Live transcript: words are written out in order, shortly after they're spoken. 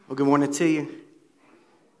Well, good morning to you.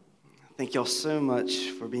 Thank y'all so much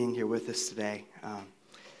for being here with us today.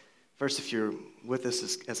 First, if you're with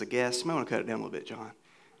us as a guest, you might want to cut it down a little bit, John.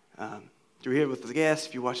 If you're here with a guest,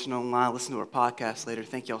 if you're watching online, listen to our podcast later,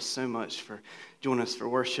 thank y'all so much for joining us for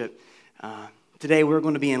worship. Today, we're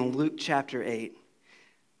going to be in Luke chapter 8.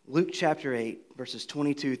 Luke chapter 8, verses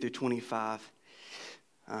 22 through 25.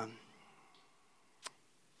 I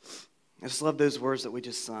just love those words that we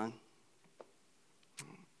just sung.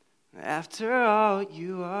 After all,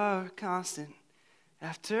 you are constant.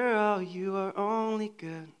 After all, you are only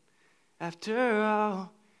good. After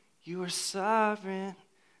all, you are sovereign.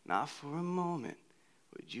 Not for a moment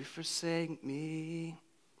would you forsake me.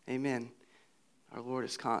 Amen. Our Lord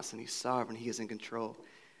is constant. He's sovereign. He is in control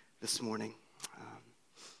this morning.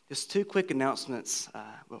 Just two quick announcements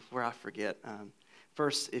before I forget.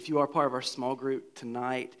 First, if you are part of our small group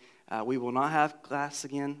tonight, we will not have class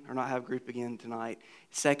again, or not have group again tonight.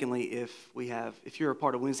 Secondly, if you're a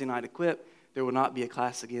part of Wednesday Night Equip, there will not be a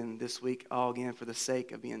class again this week, all again for the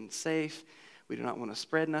sake of being safe. We do not want to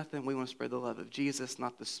spread nothing. We want to spread the love of Jesus,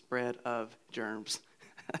 not the spread of germs.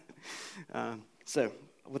 So,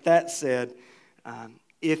 with that said,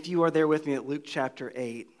 if you are there with me at Luke chapter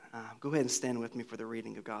 8, go ahead and stand with me for the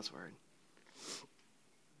reading of God's Word.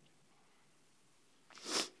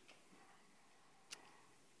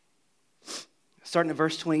 Starting at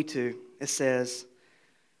verse 22, it says,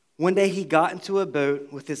 "One day he got into a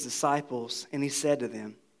boat with his disciples, and he said to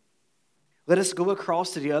them, 'Let us go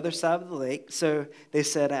across to the other side of the lake.' So they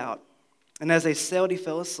set out. And as they sailed, he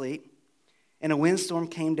fell asleep, and a windstorm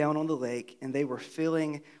came down on the lake, and they were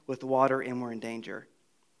filling with water and were in danger.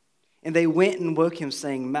 And they went and woke him,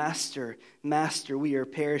 saying, 'Master, Master, we are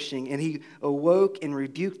perishing.' And he awoke and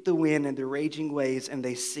rebuked the wind and the raging waves, and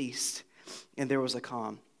they ceased, and there was a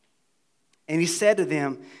calm. And he said to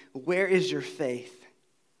them, 'Where is your faith?'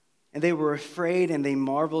 And they were afraid, and they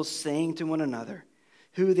marveled, saying to one another,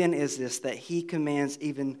 'Who then is this that he commands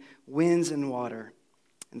even winds and water,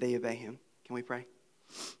 and they obey him?'" Can we pray?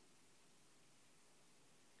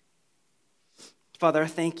 Father, I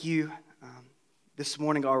thank you this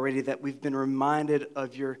morning already that we've been reminded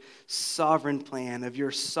of your sovereign plan, of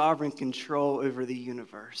your sovereign control over the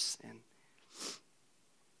universe. And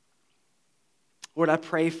Lord, I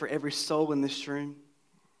pray for every soul in this room,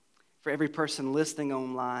 for every person listening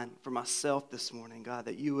online, for myself this morning, God,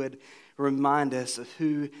 that you would remind us of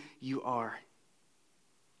who you are.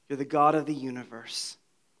 You're the God of the universe,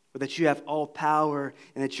 but that you have all power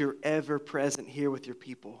and that you're ever present here with your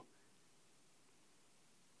people.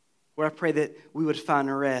 Lord, I pray that we would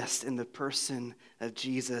find rest in the person of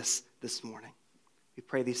Jesus this morning. We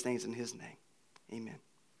pray these things in his name. Amen.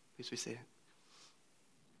 Please be seated.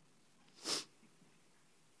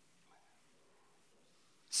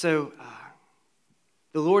 So,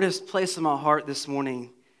 the Lord has placed in my heart this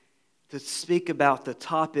morning to speak about the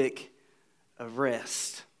topic of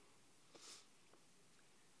rest.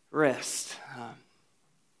 Rest.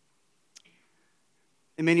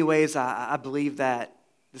 In many ways, I believe that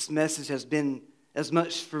this message has been as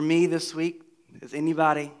much for me this week as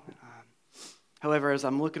anybody. However, as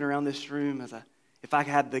I'm looking around this room, if I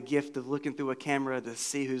had the gift of looking through a camera to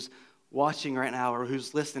see who's watching right now or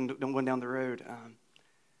who's listening going down the road,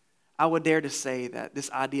 I would dare to say that this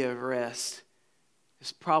idea of rest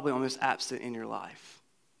is probably almost absent in your life,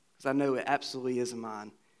 because I know it absolutely is in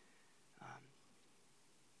mine.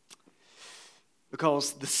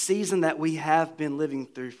 Because the season that we have been living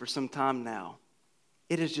through for some time now,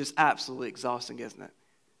 it is just absolutely exhausting, isn't it?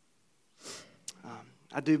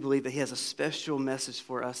 I do believe that he has a special message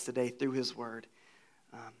for us today through his word.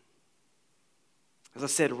 As I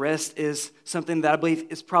said, rest is something that I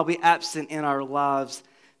believe is probably absent in our lives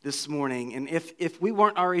this morning. And if we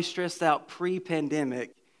weren't already stressed out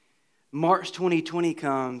pre-pandemic, March 2020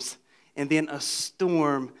 comes, and then a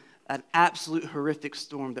storm, an absolute horrific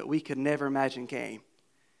storm that we could never imagine came.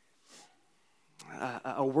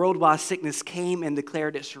 A worldwide sickness came and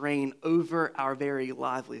declared its reign over our very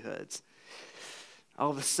livelihoods. All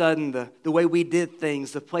of a sudden, the way we did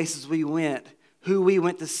things, the places we went, who we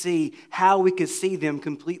went to see, how we could see them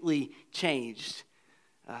completely changed.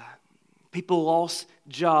 People lost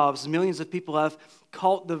jobs. Millions of people have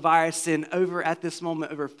caught the virus, and at this moment,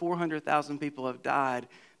 over 400,000 people have died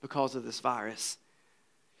because of this virus.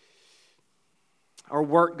 Our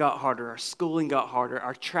work got harder. Our schooling got harder.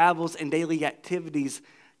 Our travels and daily activities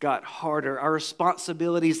got harder. Our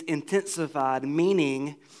responsibilities intensified,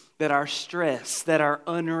 meaning that our stress, that our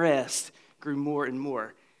unrest grew more and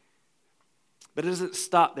more. But it doesn't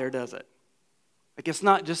stop there, does it? Like, it's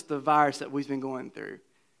not just the virus that we've been going through.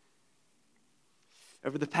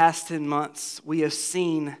 Over the past 10 months, we have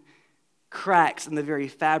seen cracks in the very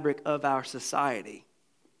fabric of our society.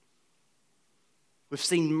 We've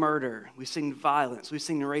seen murder, we've seen violence, we've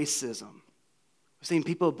seen racism. We've seen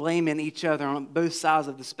people blaming each other on both sides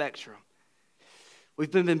of the spectrum. We've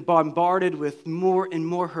been bombarded with more and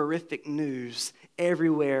more horrific news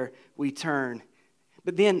everywhere we turn.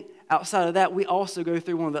 But then, outside of that, we also go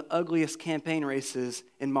through one of the ugliest campaign races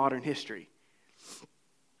in modern history,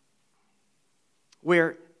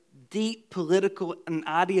 where deep political and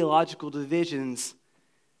ideological divisions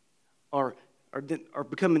are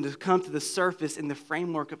becoming to come to the surface in the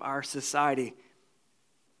framework of our society.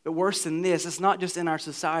 But worse than this, it's not just in our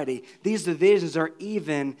society. These divisions are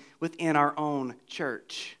even within our own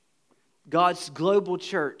church. God's global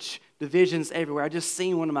church, divisions everywhere. I just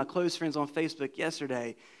seen one of my close friends on Facebook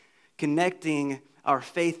yesterday connecting our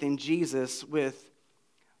faith in Jesus with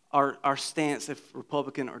our stance if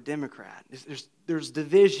Republican or Democrat. There's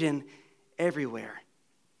division everywhere.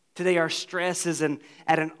 Today our stress is at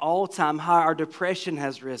an all-time high. Our depression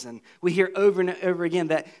has risen. We hear over and over again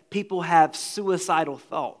that people have suicidal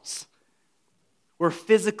thoughts. We're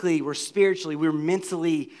physically, we're spiritually, we're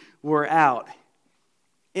mentally, we're out.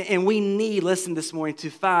 And we need, listen this morning, to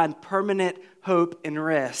find permanent hope and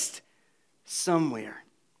rest somewhere.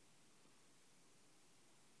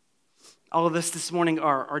 All of us this morning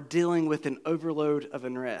are dealing with an overload of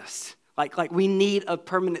unrest. Like we need a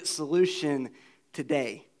permanent solution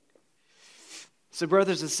today. So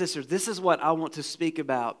brothers and sisters, this is what I want to speak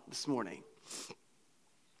about this morning.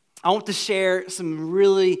 I want to share some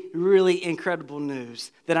really, really incredible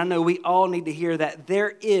news that I know we all need to hear, that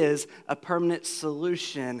there is a permanent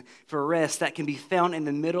solution for rest that can be found in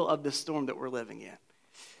the middle of the storm that we're living in.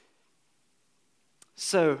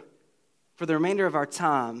 So, for the remainder of our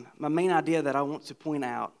time, my main idea that I want to point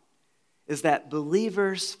out is that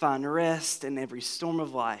believers find rest in every storm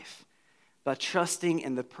of life by trusting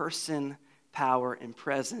in the person, power, and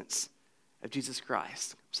presence of Jesus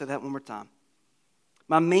Christ. I'll say that one more time.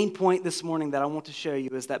 My main point this morning that I want to show you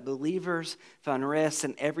is that believers find rest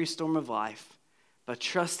in every storm of life by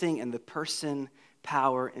trusting in the person,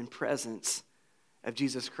 power, and presence of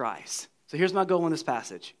Jesus Christ. So here's my goal in this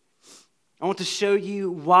passage. I want to show you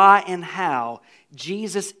why and how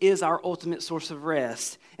Jesus is our ultimate source of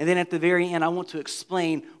rest. And then at the very end, I want to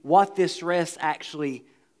explain what this rest actually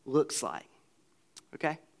looks like.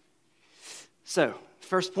 Okay? So,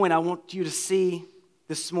 first point I want you to see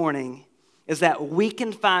this morning is that we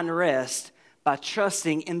can find rest by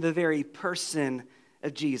trusting in the very person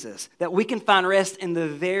of Jesus. That we can find rest in the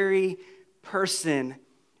very person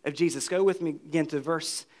of Jesus. Go with me again to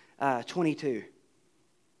verse 22.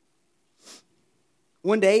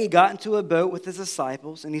 One day he got into a boat with his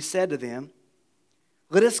disciples, and he said to them,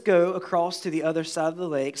 "Let us go across to the other side of the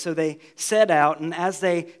lake." So they set out, and as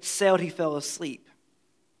they sailed, he fell asleep.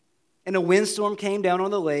 And a windstorm came down on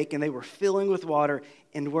the lake, and they were filling with water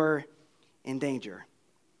and were in danger.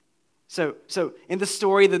 So in the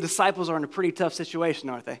story, the disciples are in a pretty tough situation,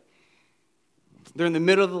 aren't they? They're in the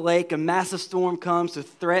middle of the lake. A massive storm comes to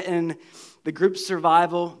threaten the group's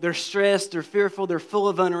survival. They're stressed, they're fearful, they're full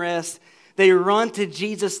of unrest. They run to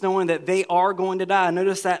Jesus knowing that they are going to die.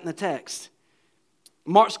 Notice that in the text.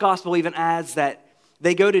 Mark's gospel even adds that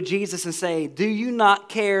they go to Jesus and say, "Do you not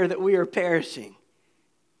care that we are perishing?"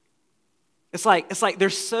 It's like they're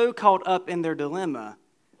so caught up in their dilemma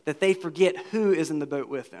that they forget who is in the boat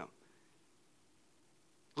with them.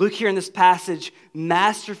 Luke here in this passage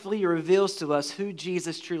masterfully reveals to us who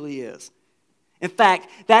Jesus truly is. In fact,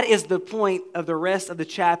 that is the point of the rest of the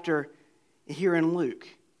chapter here in Luke.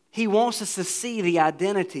 He wants us to see the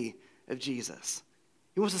identity of Jesus.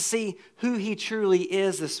 He wants to see who he truly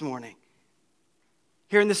is this morning.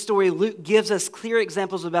 Here in this story, Luke gives us clear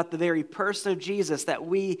examples about the very person of Jesus that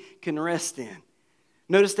we can rest in.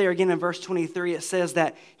 Notice there again in verse 23, it says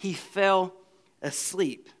that he fell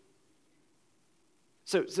asleep.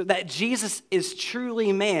 So that Jesus is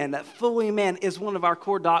truly man, that fully man, is one of our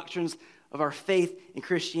core doctrines of our faith in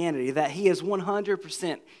Christianity, that he is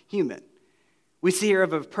 100% human. We see here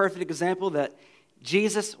of a perfect example that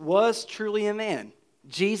Jesus was truly a man.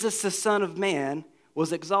 Jesus, the Son of Man,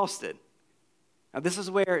 was exhausted. Now, this is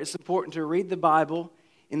where it's important to read the Bible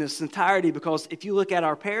in its entirety, because if you look at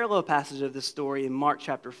our parallel passage of this story in Mark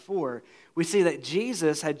chapter 4, we see that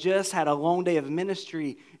Jesus had just had a long day of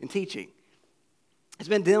ministry and teaching. He's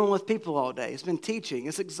been dealing with people all day. He's been teaching.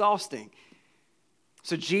 It's exhausting.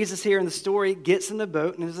 So Jesus here in the story gets in the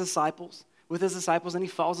boat with his disciples, and he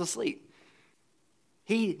falls asleep.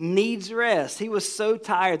 He needs rest. He was so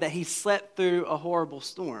tired that he slept through a horrible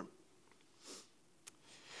storm.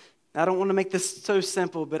 Now, I don't want to make this so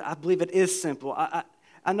simple, but I believe it is simple.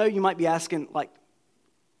 I know you might be asking, like,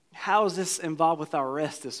 how is this involved with our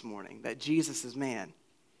rest this morning, that Jesus is man?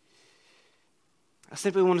 I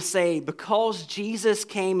simply want to say, because Jesus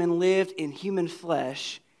came and lived in human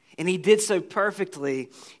flesh, and he did so perfectly,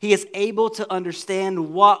 he is able to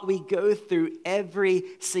understand what we go through every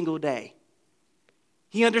single day.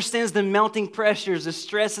 He understands the mounting pressures, the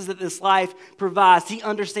stresses that this life provides. He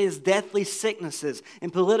understands deathly sicknesses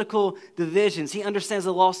and political divisions. He understands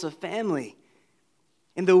the loss of family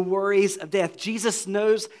and the worries of death. Jesus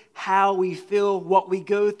knows how we feel, what we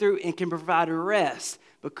go through, and can provide rest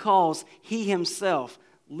because he himself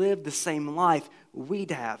lived the same life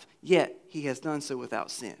we'd have, yet he has done so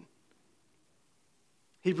without sin.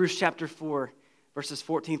 Hebrews chapter 4, verses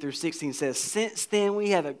 14 through 16 says, "Since then we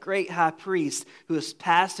have a great high priest who has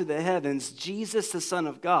passed through the heavens, Jesus the Son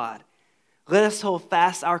of God. Let us hold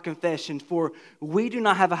fast our confession, for we do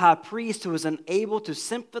not have a high priest who is unable to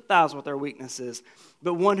sympathize with our weaknesses,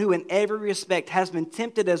 but one who in every respect has been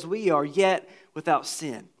tempted as we are, yet without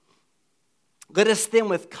sin. Let us then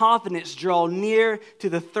with confidence draw near to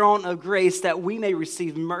the throne of grace that we may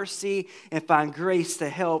receive mercy and find grace to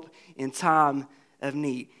help in time of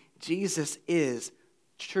need." Jesus is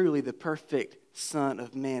truly the perfect Son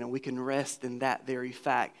of Man, and we can rest in that very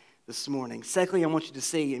fact this morning. Secondly, I want you to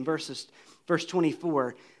see in verse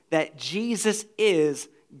 24 that Jesus is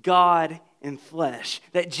God in flesh.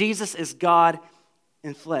 That Jesus is God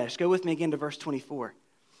in flesh. Go with me again to verse 24.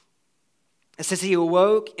 It says, "He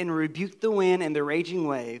awoke and rebuked the wind and the raging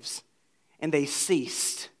waves, and they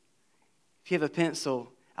ceased." If you have a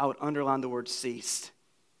pencil, I would underline the word ceased.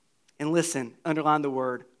 And listen, underline the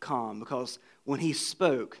word calm, because when he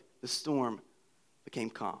spoke, the storm became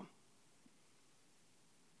calm.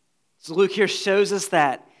 So Luke here shows us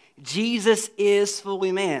that Jesus is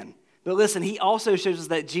fully man. But listen, he also shows us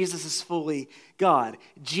that Jesus is fully God.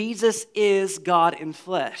 Jesus is God in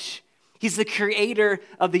flesh. He's the creator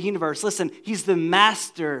of the universe. Listen, he's the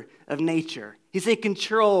master of nature. He's in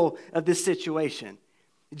control of this situation.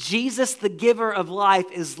 Jesus, the giver of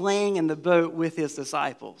life, is laying in the boat with his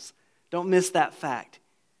disciples. Don't miss that fact.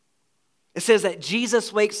 It says that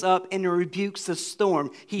Jesus wakes up and rebukes the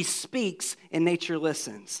storm. He speaks and nature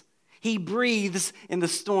listens. He breathes and the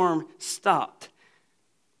storm stopped.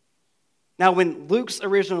 Now, when Luke's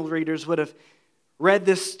original readers would have read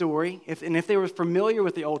this story, if they were familiar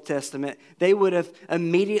with the Old Testament, they would have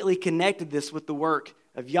immediately connected this with the work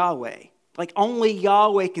of Yahweh. Like only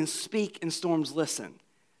Yahweh can speak and storms listen.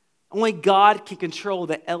 Only God can control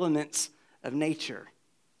the elements of nature.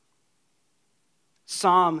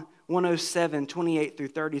 Psalm 107, 28 through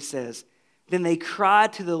 30 says, "Then they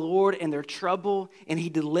cried to the Lord in their trouble, and he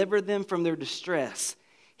delivered them from their distress.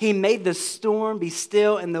 He made the storm be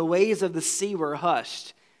still, and the waves of the sea were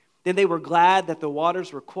hushed. Then they were glad that the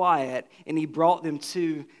waters were quiet, and he brought them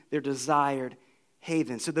to their desired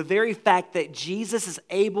haven." So the very fact that Jesus is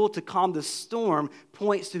able to calm the storm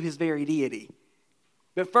points to his very deity.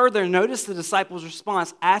 But further, notice the disciples'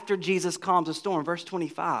 response after Jesus calms the storm. Verse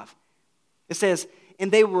 25. It says,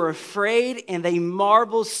 "And they were afraid, and they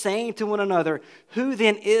marveled, saying to one another, 'Who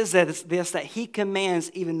then is this that he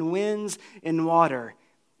commands even winds and water,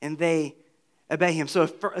 and they obey him?'" So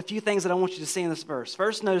a few things that I want you to see in this verse.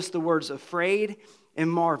 First, notice the words afraid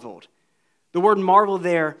and marveled. The word marvel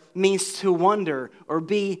there means to wonder or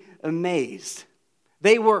be amazed.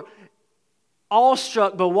 They were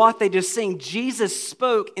awestruck by what they just seen. Jesus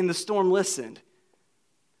spoke and the storm listened.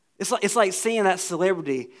 It's like seeing that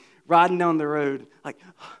celebrity riding down the road. Like,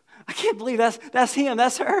 I can't believe that's him,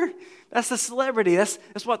 that's her, that's the celebrity. That's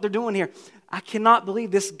what they're doing here. I cannot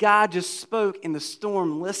believe this guy just spoke and the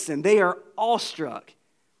storm listened. They are awestruck.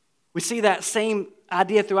 We see that same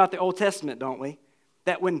idea throughout the Old Testament, don't we?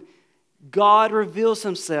 That when God reveals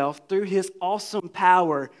himself through his awesome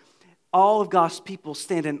power, all of God's people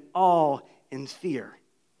stand in awe and fear.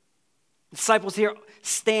 The disciples here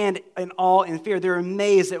stand in awe and fear. They're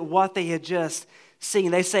amazed at what they had just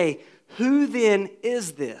seen. They say, "Who then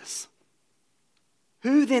is this?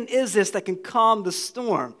 Who then is this that can calm the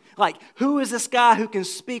storm?" Like, who is this guy who can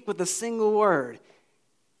speak with a single word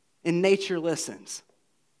and nature listens?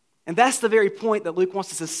 And that's the very point that Luke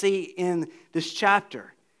wants us to see in this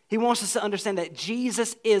chapter. He wants us to understand that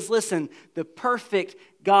Jesus is, listen, the perfect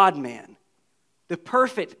God-man. The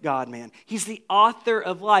perfect God-man. He's the author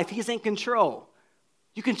of life. He's in control.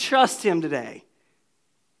 You can trust him today.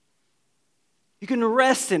 You can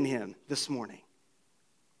rest in him this morning.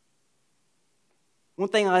 One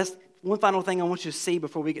final thing I want you to see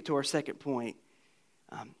before we get to our second point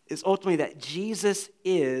is ultimately that Jesus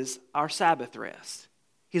is our Sabbath rest.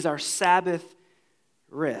 He's our Sabbath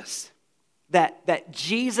rest. That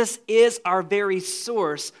Jesus is our very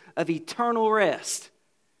source of eternal rest.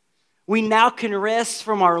 We now can rest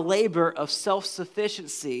from our labor of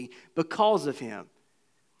self-sufficiency because of him.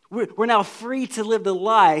 We're now free to live the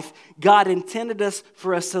life God intended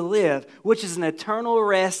for us to live, which is an eternal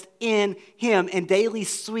rest in him and daily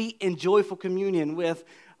sweet and joyful communion with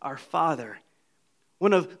our Father.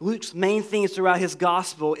 One of Luke's main themes throughout his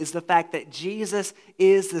gospel is the fact that Jesus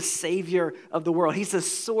is the Savior of the world. He's the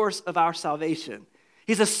source of our salvation.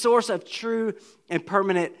 He's a source of true and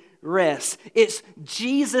permanent rest. It's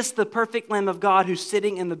Jesus, the perfect Lamb of God, who's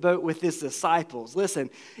sitting in the boat with his disciples. Listen,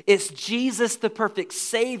 it's Jesus, the perfect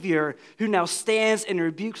Savior, who now stands and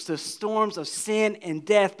rebukes the storms of sin and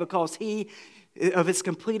death because of his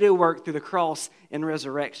completed work through the cross and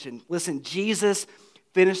resurrection. Listen, Jesus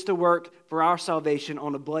finished the work for our salvation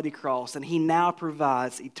on a bloody cross, and he now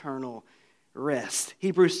provides eternal rest.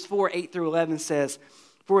 Hebrews 4:8-11 says,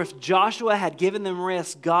 "For if Joshua had given them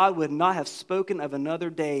rest, God would not have spoken of another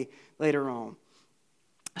day later on.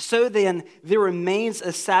 So then, there remains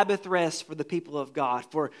a Sabbath rest for the people of God.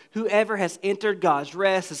 For whoever has entered God's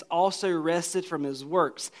rest has also rested from his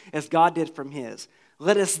works, as God did from his.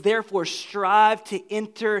 Let us therefore strive to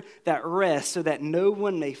enter that rest, so that no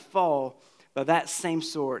one may fall by that same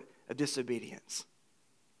sort of disobedience."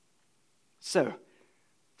 So,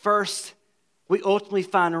 first, we ultimately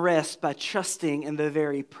find rest by trusting in the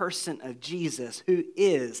very person of Jesus, who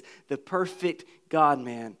is the perfect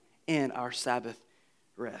God-man in our Sabbath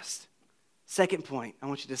rest. Second point I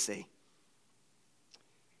want you to see.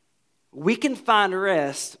 We can find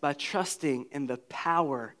rest by trusting in the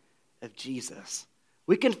power of Jesus.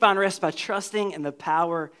 We can find rest by trusting in the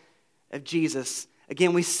power of Jesus.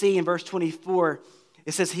 Again, we see in verse 24,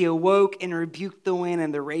 it says, "He awoke and rebuked the wind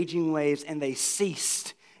and the raging waves, and they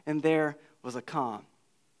ceased, and there was a calm."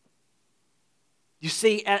 You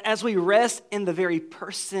see, as we rest in the very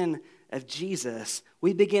person of Jesus,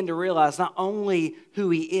 we begin to realize not only who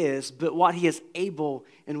he is, but what he is able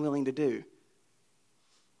and willing to do.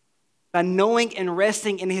 By knowing and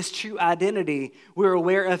resting in his true identity, we're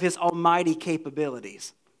aware of his almighty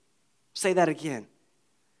capabilities. Say that again.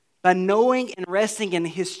 By knowing and resting in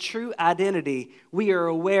his true identity, we are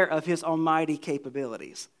aware of his almighty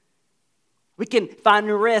capabilities. We can find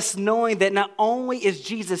rest knowing that not only is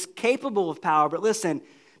Jesus capable of power,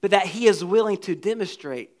 but that he is willing to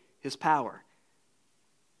demonstrate his power.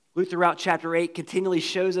 Luke throughout chapter 8 continually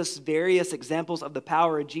shows us various examples of the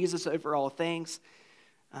power of Jesus over all things.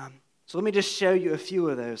 So let me just show you a few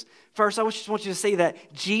of those. First, I just want you to see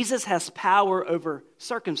that Jesus has power over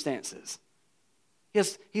circumstances.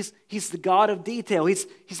 He's the God of detail. He's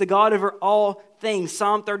the God over all things.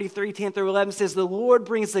 Psalm 33:10-11 says, "The Lord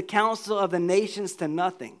brings the counsel of the nations to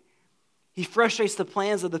nothing. He frustrates the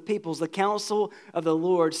plans of the peoples. The counsel of the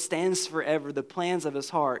Lord stands forever, the plans of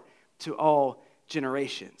his heart to all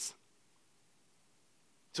generations."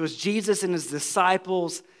 So as Jesus and his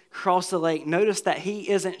disciples cross the lake, notice that he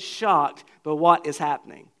isn't shocked by what is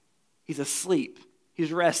happening. He's asleep.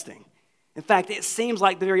 He's resting. In fact, it seems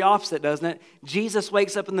like the very opposite, doesn't it? Jesus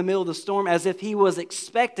wakes up in the middle of the storm as if he was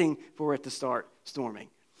expecting for it to start storming.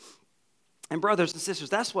 And brothers and sisters,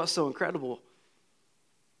 that's what's so incredible.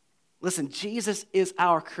 Listen, Jesus is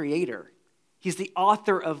our creator. He's the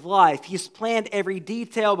author of life. He's planned every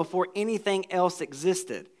detail before anything else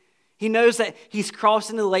existed. He knows that he's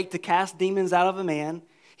crossing the lake to cast demons out of a man.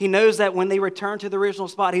 He knows that when they return to the original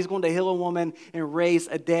spot, he's going to heal a woman and raise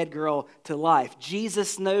a dead girl to life.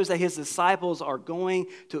 Jesus knows that his disciples are going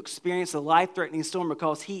to experience a life-threatening storm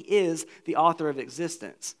because he is the author of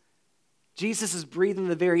existence. Jesus is breathing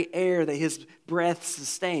the very air that his breath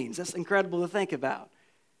sustains. That's incredible to think about.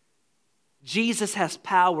 Jesus has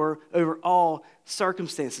power over all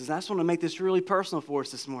circumstances. I just want to make this really personal for us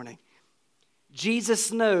this morning.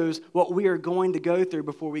 Jesus knows what we are going to go through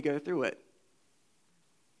before we go through it.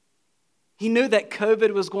 He knew that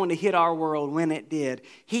COVID was going to hit our world when it did.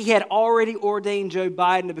 He had already ordained Joe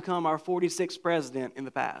Biden to become our 46th president in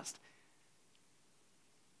the past.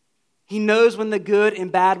 He knows when the good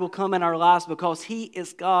and bad will come in our lives because he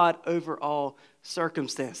is God over all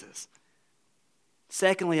circumstances.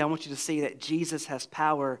 Secondly, I want you to see that Jesus has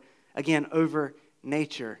power, again, over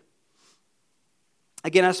nature.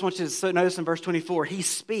 Again, I just want you to notice in verse 24, he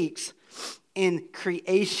speaks and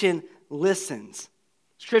creation listens.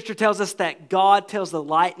 Scripture tells us that God tells the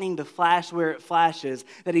lightning to flash where it flashes,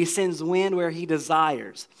 that he sends wind where he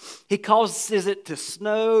desires. He causes it to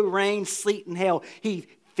snow, rain, sleet, and hail. He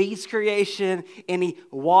feeds creation and he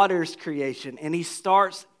waters creation. And he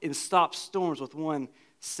starts and stops storms with one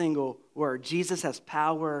single word. Jesus has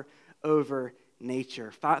power over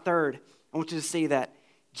nature. Third, I want you to see that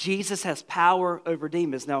Jesus has power over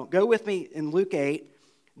demons. Now, go with me in Luke 8,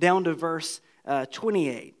 down to verse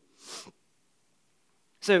 28.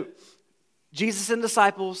 So, Jesus and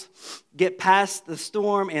disciples get past the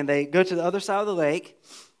storm and they go to the other side of the lake.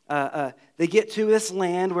 They get to this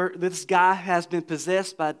land where this guy has been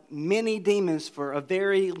possessed by many demons for a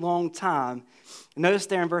very long time. Notice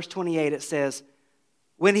there in verse 28 it says,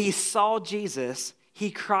 when he saw Jesus,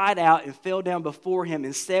 he cried out and fell down before him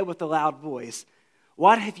and said with a loud voice,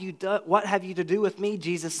 What have you to do with me,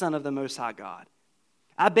 Jesus, Son of the Most High God?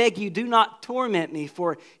 I beg you, do not torment me,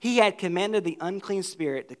 for he had commanded the unclean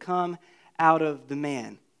spirit to come out of the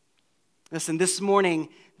man. Listen, this morning,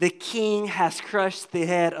 the king has crushed the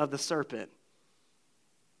head of the serpent.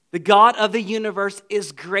 The God of the universe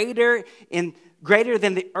is greater than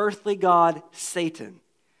the earthly god, Satan.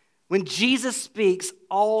 When Jesus speaks,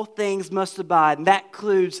 all things must abide, and that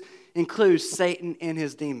includes Satan and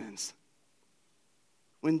his demons.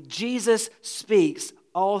 When Jesus speaks,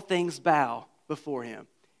 all things bow before him,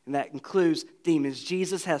 and that includes demons.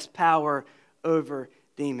 Jesus has power over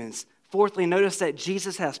demons. Fourthly, notice that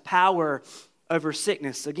Jesus has power over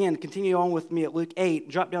sickness. Again, continue on with me at Luke 8,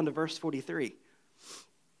 drop down to verse 43.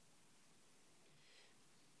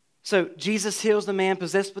 So Jesus heals the man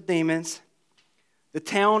possessed with demons. The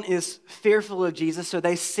town is fearful of Jesus, so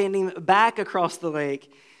they send him back across the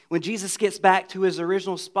lake. When Jesus gets back to his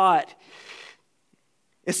original spot,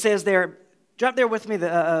 it says there, drop there with me,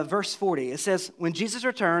 verse 40. It says, when Jesus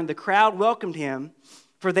returned, the crowd welcomed him,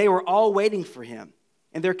 for they were all waiting for him.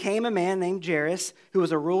 And there came a man named Jairus, who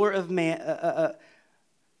was a ruler of the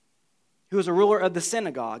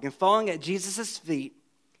synagogue. And falling at Jesus' feet,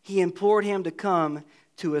 he implored him to come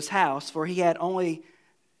to his house, for he had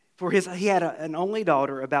an only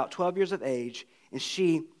daughter about 12 years of age, and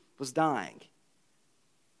she was dying.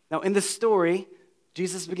 Now, in this story,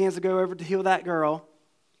 Jesus begins to go over to heal that girl,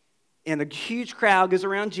 and a huge crowd goes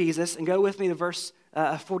around Jesus. And go with me to verse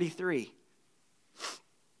 43.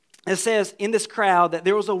 It says in this crowd that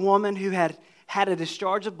there was a woman who had a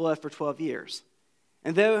discharge of blood for 12 years.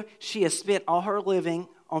 And though she has spent all her living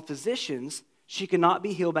on physicians, she could not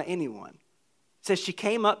be healed by anyone. It says she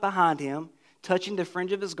came up behind him, touching the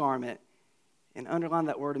fringe of his garment, and underline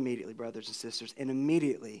that word immediately, brothers and sisters, and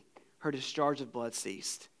immediately her discharge of blood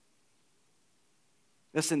ceased.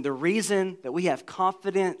 Listen, the reason that we have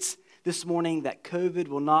confidence this morning that COVID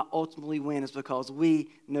will not ultimately win is because we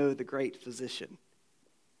know the great physician.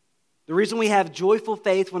 The reason we have joyful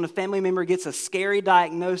faith when a family member gets a scary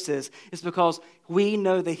diagnosis is because we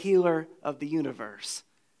know the healer of the universe.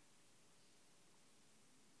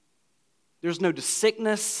 There's no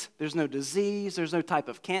sickness, there's no disease, there's no type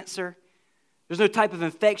of cancer, there's no type of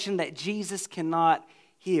infection that Jesus cannot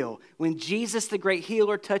heal. When Jesus, the great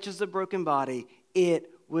healer, touches the broken body, it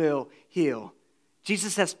will heal.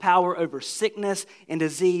 Jesus has power over sickness and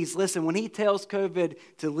disease. Listen, when he tells COVID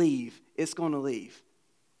to leave, it's going to leave.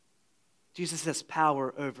 Jesus has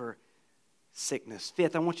power over sickness.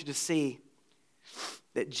 Fifth, I want you to see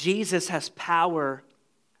that Jesus has power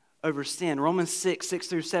over sin. Romans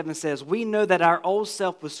 6:6-7 says, we know that our old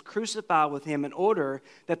self was crucified with him in order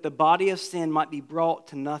that the body of sin might be brought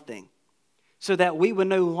to nothing, so that we would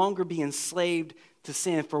no longer be enslaved to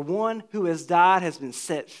sin. For one who has died has been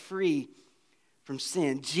set free from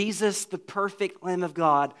sin. Jesus, the perfect Lamb of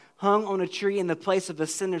God, hung on a tree in the place of a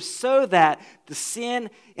sinner so that the sin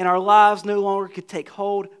in our lives no longer could take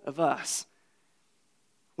hold of us.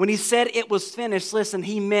 When he said it was finished, listen,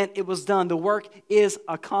 he meant it was done. The work is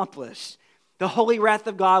accomplished. The holy wrath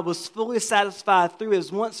of God was fully satisfied through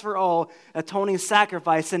his once-for-all atoning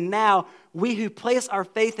sacrifice. And now we who place our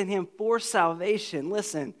faith in him for salvation,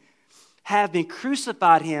 listen, have been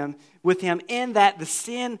crucified with him in that the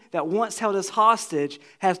sin that once held us hostage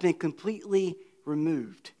has been completely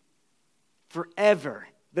removed. Forever.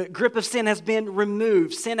 The grip of sin has been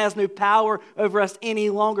removed. Sin has no power over us any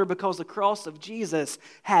longer because the cross of Jesus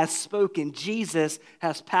has spoken. Jesus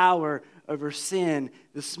has power over sin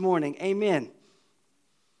this morning. Amen.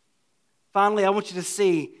 Finally, I want you to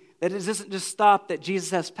see that it doesn't just stop that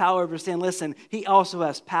Jesus has power over sin. Listen, he also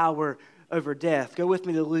has power over death. Go with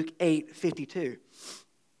me to Luke 8:52.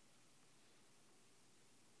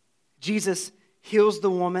 Jesus heals the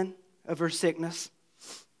woman of her sickness.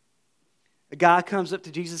 A guy comes up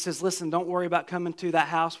to Jesus and says, listen, don't worry about coming to that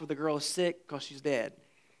house where the girl is sick because she's dead.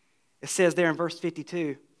 It says there in verse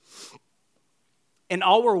 52, and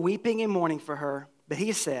all were weeping and mourning for her, but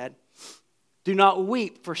he said, do not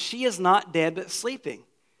weep, for she is not dead but sleeping.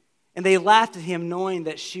 And they laughed at him, knowing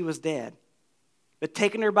that she was dead. But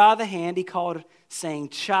taking her by the hand, he called, saying,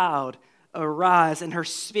 child, arise. And her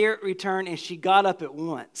spirit returned, and she got up at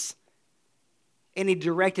once. and he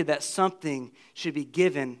directed that something should be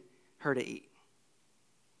given her to eat.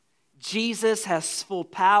 Jesus has full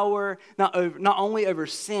power, not only over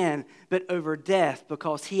sin, but over death,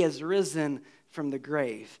 because he has risen from the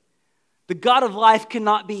grave. The God of life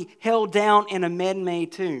cannot be held down in a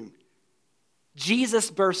man-made tomb. Jesus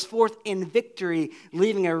burst forth in victory,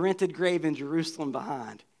 leaving a rented grave in Jerusalem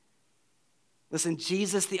behind. Listen,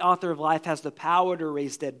 Jesus, the author of life, has the power to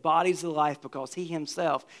raise dead bodies to life because he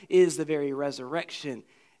himself is the very resurrection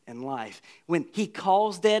and life. When he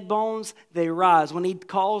calls dead bones, they rise. When he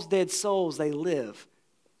calls dead souls, they live.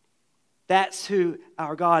 That's who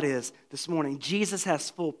our God is this morning. Jesus has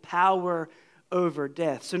full power over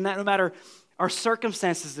death. So no matter our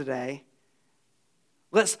circumstances today,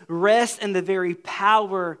 let's rest in the very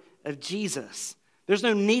power of Jesus. There's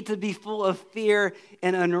no need to be full of fear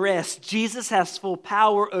and unrest. Jesus has full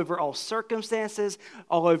power over all circumstances,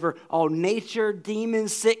 all over all nature,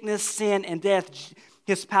 demons, sickness, sin, and death.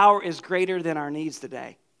 His power is greater than our needs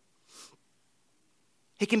today.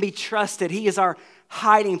 He can be trusted. He is our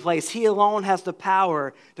hiding place. He alone has the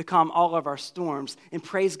power to calm all of our storms. And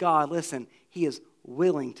praise God, listen, he is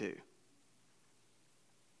willing to.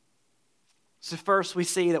 So first, we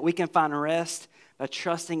see that we can find rest by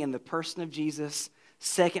trusting in the person of Jesus.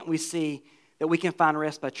 Second, we see that we can find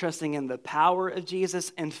rest by trusting in the power of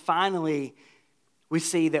Jesus. And finally, we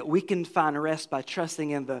see that we can find rest by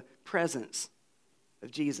trusting in the presence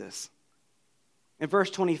of Jesus. In verse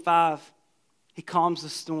 25, he calms the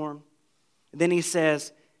storm. And then he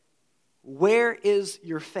says, "Where is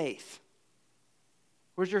your faith?"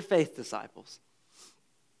 Where's your faith, disciples?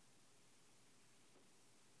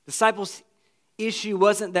 Disciples' issue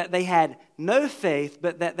wasn't that they had no faith,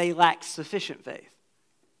 but that they lacked sufficient faith.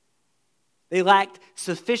 They lacked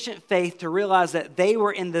sufficient faith to realize that they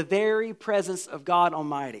were in the very presence of God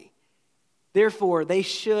Almighty. Therefore, they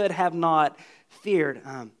should have not feared.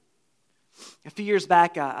 A few years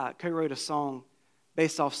back, I co-wrote a song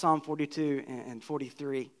based off Psalm 42 and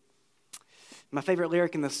 43. My favorite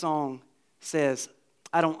lyric in the song says,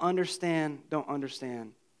 "I don't understand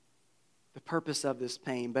the purpose of this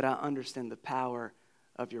pain, but I understand the power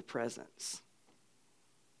of your presence."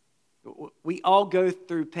 We all go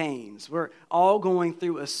through pains. We're all going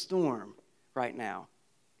through a storm right now.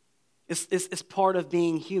 It's part of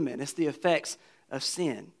being human. It's the effects of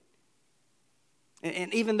sin.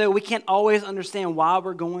 And even though we can't always understand why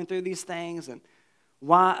we're going through these things and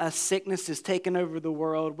why a sickness is taking over the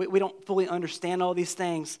world, we don't fully understand all these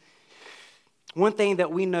things. One thing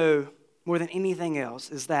that we know more than anything else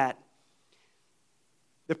is that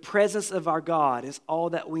the presence of our God is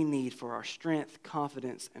all that we need for our strength,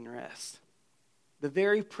 confidence, and rest. The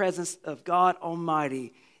very presence of God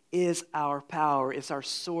Almighty is our power. It's our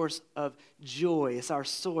source of joy. It's our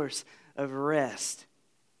source of rest.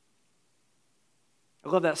 I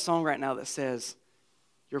love that song right now that says,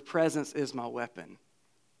 "Your presence is my weapon."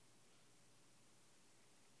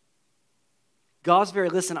 God's very,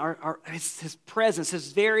 listen, his presence,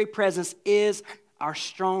 his very presence is our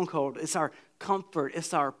stronghold. It's our comfort.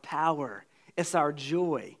 It's our power. It's our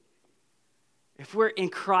joy. If we're in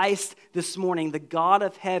Christ this morning, the God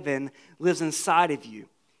of heaven lives inside of you.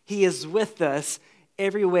 He is with us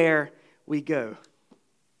everywhere we go.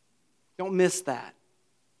 Don't miss that.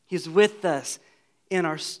 He's with us in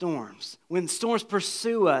our storms. When storms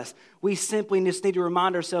pursue us, we simply just need to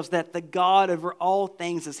remind ourselves that the God over all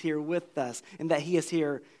things is here with us and that he is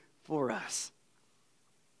here for us.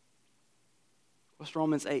 What's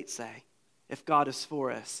Romans 8 say? If God is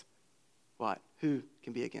for us, what? Who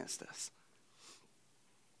can be against us?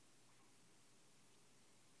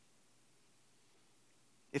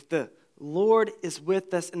 If the Lord is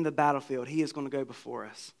with us in the battlefield, he is going to go before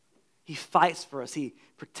us. He fights for us. He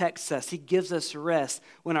protects us. He gives us rest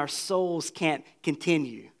when our souls can't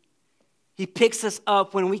continue. He picks us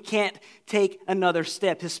up when we can't take another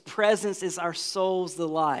step. His presence is our soul's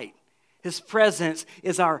delight. His presence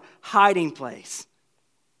is our hiding place.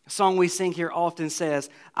 A song we sing here often says,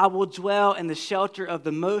 "I will dwell in the shelter of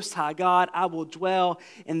the Most High God. I will dwell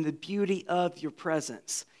in the beauty of your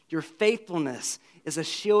presence. Your faithfulness is a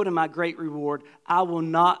shield and my great reward. I will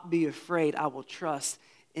not be afraid. I will trust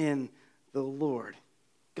in the Lord."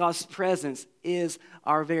 God's presence is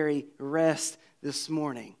our very rest this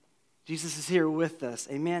morning. Jesus is here with us.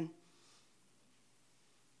 Amen?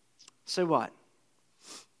 So what?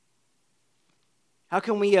 How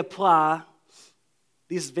can we apply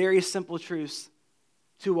these very simple truths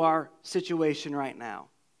to our situation right now?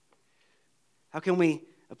 How can we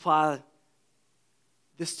apply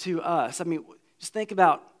this to us? I mean, just think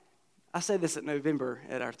about, I say this at November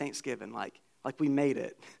at our Thanksgiving, like we made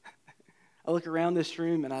it. I look around this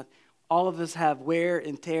room and all of us have wear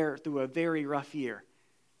and tear through a very rough year.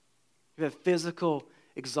 We have physical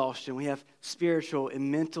exhaustion. We have spiritual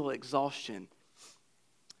and mental exhaustion.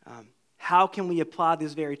 How can we apply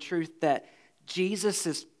this very truth that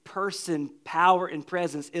Jesus' person, power, and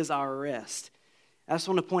presence is our rest? I just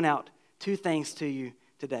want to point out two things to you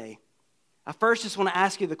today. I first just want to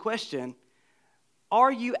ask you the question,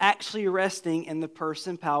 are you actually resting in the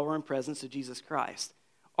person, power, and presence of Jesus Christ?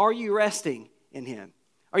 Are you resting in him?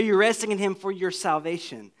 Are you resting in him for your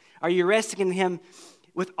salvation? Are you resting in him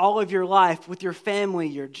with all of your life, with your family,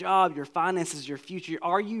 your job, your finances, your future?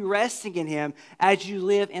 Are you resting in him as you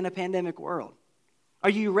live in a pandemic world? Are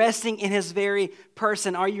you resting in his very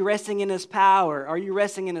person? Are you resting in his power? Are you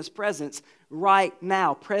resting in his presence right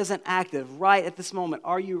now, present, active, right at this moment?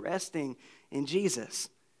 Are you resting in Jesus?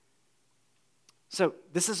 So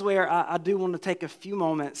this is where I do want to take a few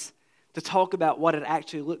moments to talk about what it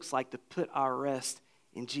actually looks like to put our rest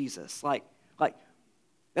in Jesus. Like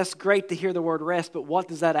that's great to hear the word rest, but what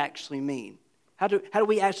does that actually mean? How do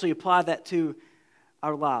we actually apply that to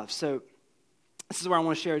our lives? So this is where I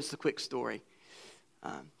want to share just a quick story.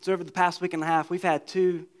 So over the past week and a half, we've had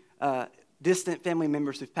two distant family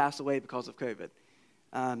members who've passed away because of COVID.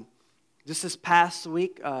 Just this past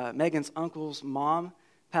week, Megan's uncle's mom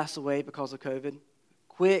passed away because of COVID.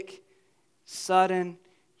 Quick, sudden.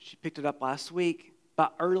 She picked it up last week.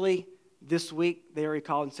 But early this week, they already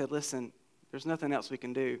called and said, listen, there's nothing else we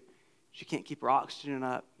can do. She can't keep her oxygen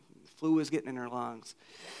up. The flu is getting in her lungs.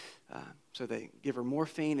 So they give her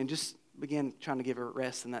morphine and just begin trying to give her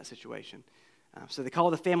rest in that situation. So they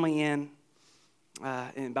call the family in.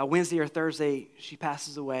 And by Wednesday or Thursday, she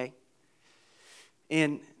passes away.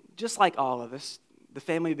 And just like all of us, the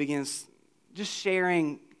family begins just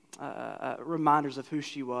sharing reminders of who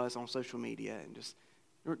she was on social media and just,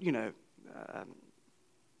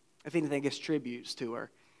 if anything, I guess tributes to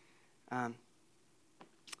her.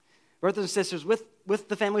 Brothers and sisters, with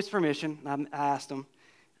the family's permission, I asked them,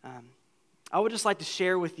 I would just like to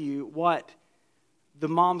share with you what the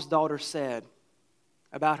mom's daughter said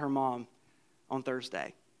about her mom on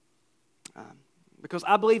Thursday. Because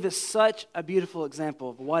I believe it's such a beautiful example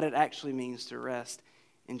of what it actually means to rest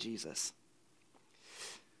in Jesus.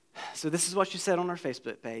 So this is what she said on her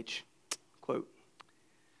Facebook page. Quote,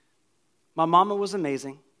 "My mama was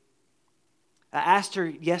amazing. I asked her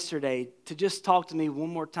yesterday to just talk to me one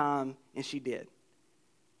more time, and she did.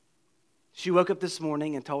 She woke up this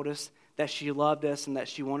morning and told us that she loved us and that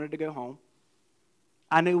she wanted to go home.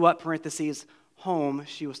 I knew what parentheses home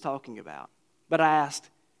she was talking about. But I asked,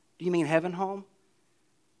 do you mean heaven home?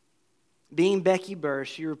 Being Becky Burr,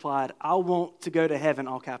 she replied, I want to go to heaven,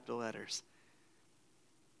 all capital letters.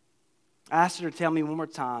 I asked her to tell me one more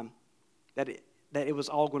time that it was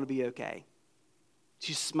all going to be okay.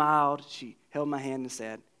 She smiled, she held my hand and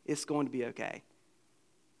said, it's going to be okay.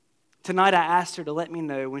 Tonight I asked her to let me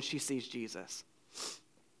know when she sees Jesus.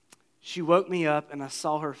 She woke me up and I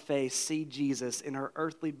saw her face see Jesus in her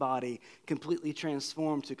earthly body completely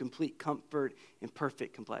transformed to complete comfort and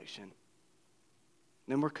perfect complexion.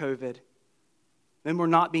 No more COVID. No more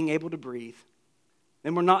not being able to breathe.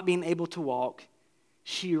 No more not being able to walk.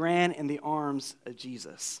 She ran in the arms of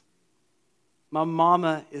Jesus. My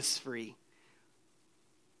mama is free.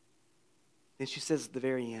 Then she says at the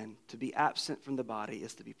very end, to be absent from the body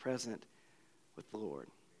is to be present with the Lord.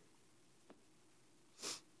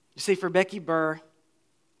 You see, for Becky Burr,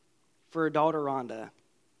 for her daughter Rhonda,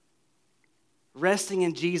 resting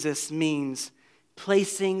in Jesus means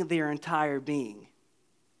placing their entire being,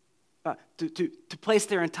 to place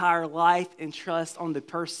their entire life and trust on the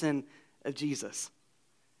person of Jesus.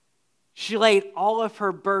 She laid all of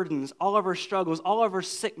her burdens, all of her struggles, all of her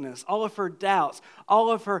sickness, all of her doubts,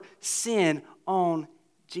 all of her sin on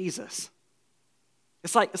Jesus.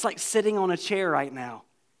 It's like sitting on a chair right now.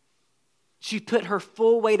 She put her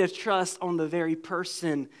full weight of trust on the very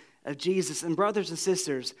person of Jesus. And brothers and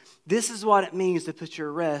sisters, this is what it means to put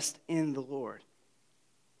your rest in the Lord.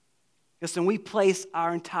 Listen, we place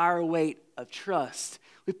our entire weight of trust.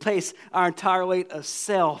 We place our entire weight of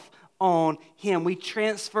self on Him. We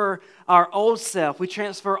transfer our old self. We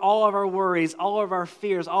transfer all of our worries, all of our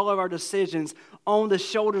fears, all of our decisions on the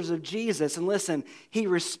shoulders of Jesus. And listen, He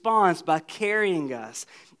responds by carrying us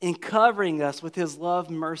and covering us with His love,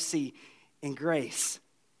 mercy, and grace.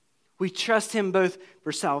 We trust Him both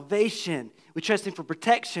for salvation. We trust Him for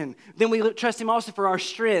protection. Then we trust Him also for our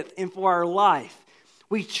strength and for our life.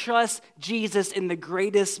 We trust Jesus in the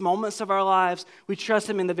greatest moments of our lives. We trust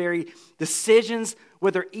Him in the very decisions,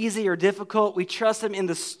 whether easy or difficult. We trust Him in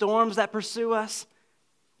the storms that pursue us.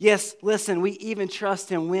 Yes, listen, we even trust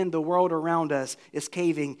Him when the world around us is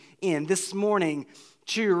caving in. This morning,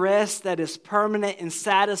 True rest that is permanent and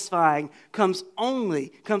satisfying comes only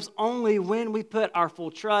when we put our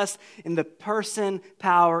full trust in the person,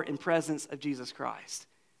 power, and presence of Jesus Christ.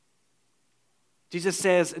 Jesus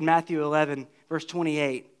says in Matthew 11, verse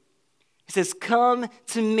 28, he says, "Come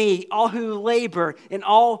to me, all who labor and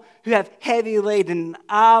all who have heavy laden, and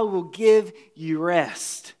I will give you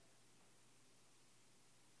rest."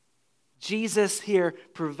 Jesus here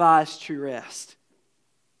provides true rest.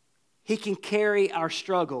 He can carry our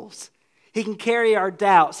struggles. He can carry our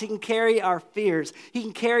doubts. He can carry our fears. He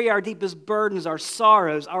can carry our deepest burdens, our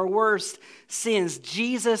sorrows, our worst sins.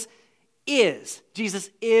 Jesus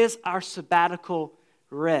is our sabbatical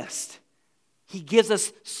rest. He gives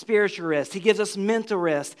us spiritual rest. He gives us mental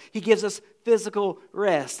rest. He gives us physical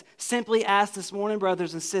rest. Simply ask this morning,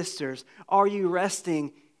 brothers and sisters, are you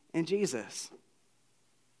resting in Jesus?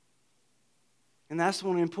 And that's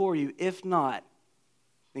what I implore you. If not,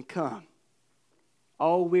 then come.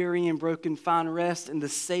 All weary and broken, find rest in the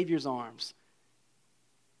Savior's arms.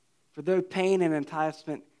 For though pain and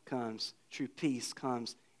enticement comes, true peace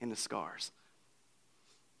comes in the scars.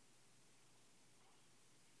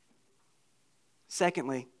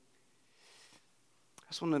 Secondly, I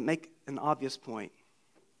just want to make an obvious point.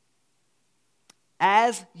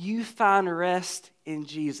 As you find rest in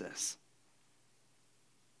Jesus,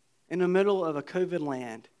 in the middle of a COVID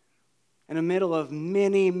land, in the middle of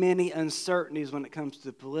many, many uncertainties when it comes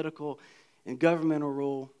to political and governmental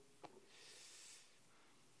rule,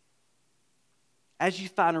 as you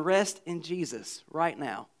find rest in Jesus right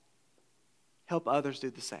now, help others do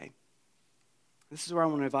the same. This is where I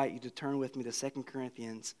want to invite you to turn with me to 2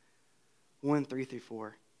 Corinthians 1, 3 through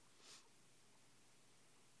 4.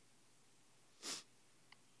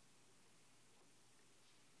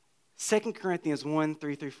 Second Corinthians 1,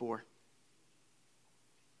 3 through 4.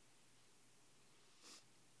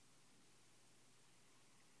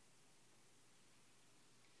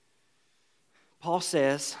 Paul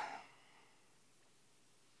says,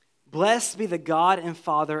 "Blessed be the God and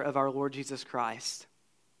Father of our Lord Jesus Christ,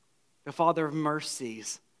 the Father of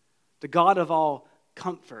mercies, the God of all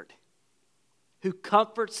comfort, who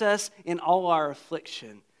comforts us in all our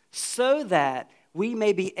affliction, so that we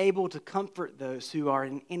may be able to comfort those who are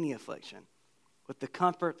in any affliction with the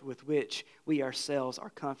comfort with which we ourselves are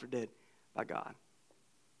comforted by God."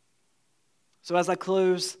 So as I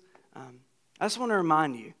close, I just want to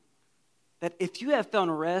remind you that if you have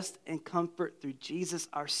found rest and comfort through Jesus,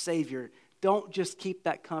 our Savior, don't just keep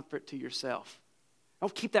that comfort to yourself.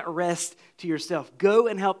 Don't keep that rest to yourself. Go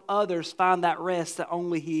and help others find that rest that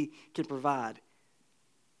only He can provide.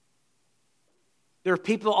 There are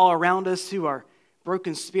people all around us who are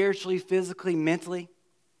broken spiritually, physically, mentally.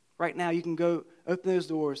 Right now, you can go open those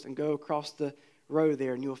doors and go across the road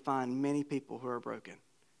there, and you'll find many people who are broken.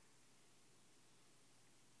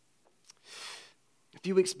 A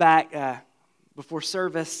few weeks back, before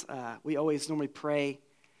service, we always normally pray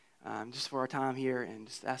just for our time here and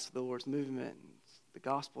just ask for the Lord's movement and the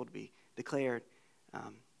gospel to be declared.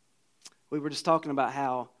 We were just talking about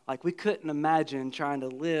how, we couldn't imagine trying to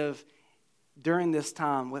live during this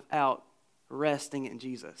time without resting in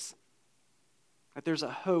Jesus. That there's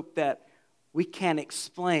a hope that we can't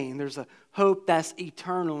explain. There's a hope that's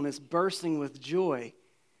eternal and is bursting with joy.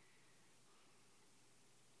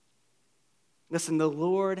 Listen, the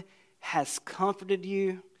Lord has comforted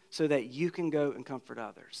you so that you can go and comfort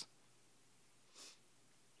others.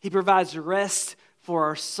 He provides rest for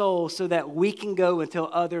our soul so that we can go and tell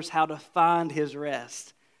others how to find His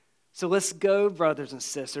rest. So let's go, brothers and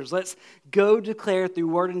sisters. Let's go declare through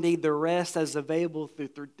word and deed the rest that is available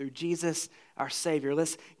through Jesus, our Savior.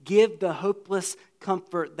 Let's give the hopeless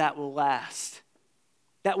comfort that will last,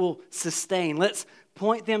 that will sustain. Let's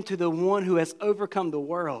point them to the one who has overcome the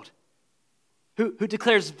world, who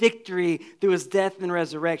declares victory through His death and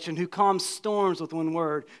resurrection, who calms storms with one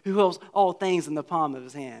word, who holds all things in the palm of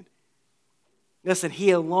His hand. Listen, He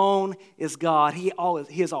alone is God. He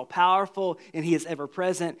is all-powerful, and He is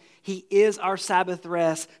ever-present. He is our Sabbath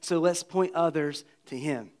rest, so let's point others to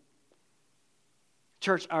Him.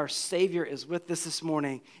 Church, our Savior is with us this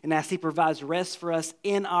morning, and as He provides rest for us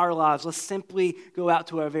in our lives, let's simply go out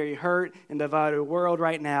to our very hurt and divided world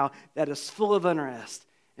right now that is full of unrest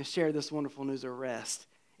and share this wonderful news of rest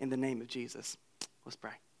in the name of Jesus. Let's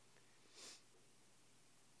pray.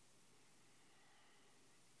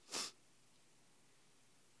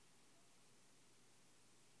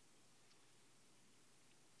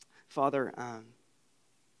 Father,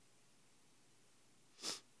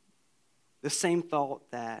 the same thought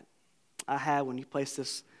that I had when you placed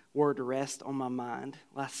this word rest on my mind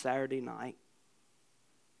last Saturday night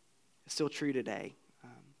is still true today.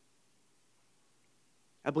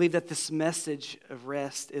 I believe that this message of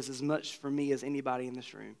rest is as much for me as anybody in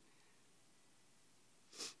this room.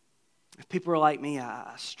 If people are like me,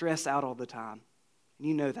 I stress out all the time. And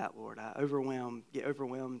you know that, Lord. I get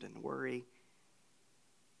overwhelmed and worry.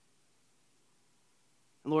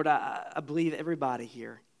 And Lord, I believe everybody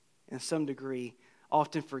here, in some degree,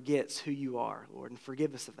 often forgets who you are, Lord, and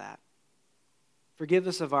forgive us of that. Forgive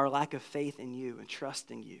us of our lack of faith in you and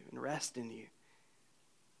trust in you and rest in you.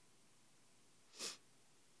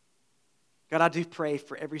 God, I do pray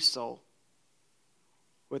for every soul,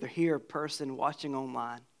 whether here, a person watching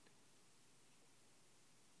online.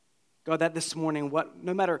 God, that this morning,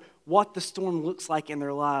 no matter what the storm looks like in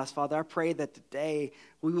their lives, Father, I pray that today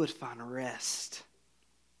we would find rest,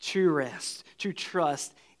 true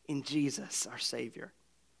trust in Jesus, our Savior.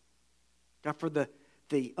 God, for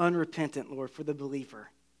the unrepentant, Lord, for the believer,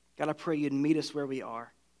 God, I pray you'd meet us where we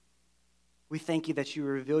are. We thank you that you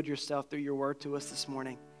revealed yourself through your word to us this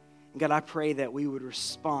morning. And God, I pray that we would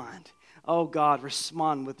respond. Oh God,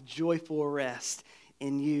 respond with joyful rest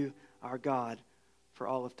in you, our God, for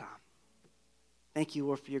all of time. Thank you,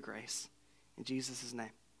 Lord, for your grace. In Jesus'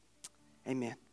 name, amen.